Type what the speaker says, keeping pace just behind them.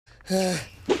Check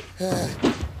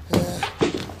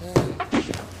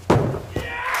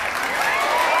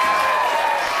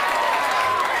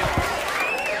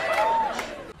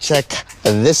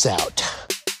this out.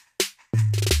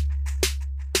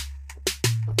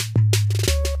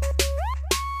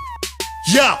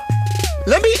 Yo,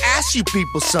 let me ask you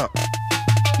people something.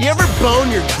 You ever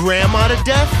bone your grandma to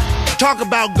death? Talk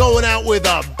about going out with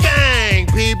a bang,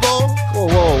 people.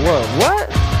 Whoa, what?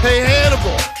 Hey,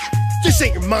 Hannibal, this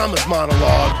ain't your mama's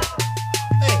monologue.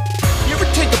 Hey, you ever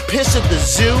take a piss at the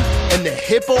zoo and the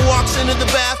hippo walks into the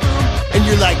bathroom and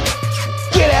you're like,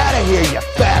 get out of here, you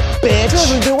fat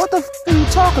bitch. Dude, what the f are you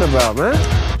talking about, man?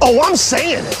 Oh, I'm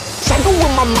saying it. Cycle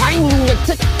with my mind in the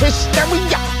tick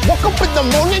hysteria. Woke up in the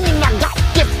morning and I got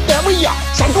diphtheria.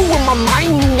 Cycle with my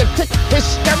mind in the tick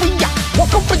hysteria.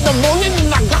 Woke up in the morning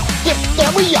and I got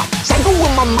diphtheria. Cycle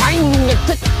with my mind in the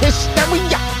tick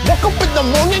hysteria. Woke up in the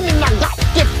morning and I got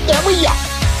diphtheria.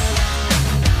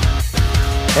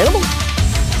 Hannibal?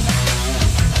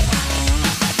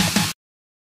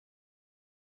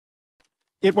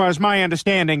 It was my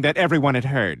understanding that everyone had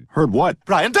heard. Heard what?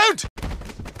 Brian, don't!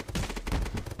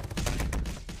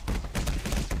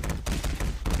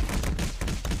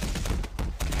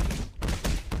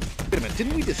 Wait a minute,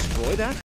 didn't we destroy that?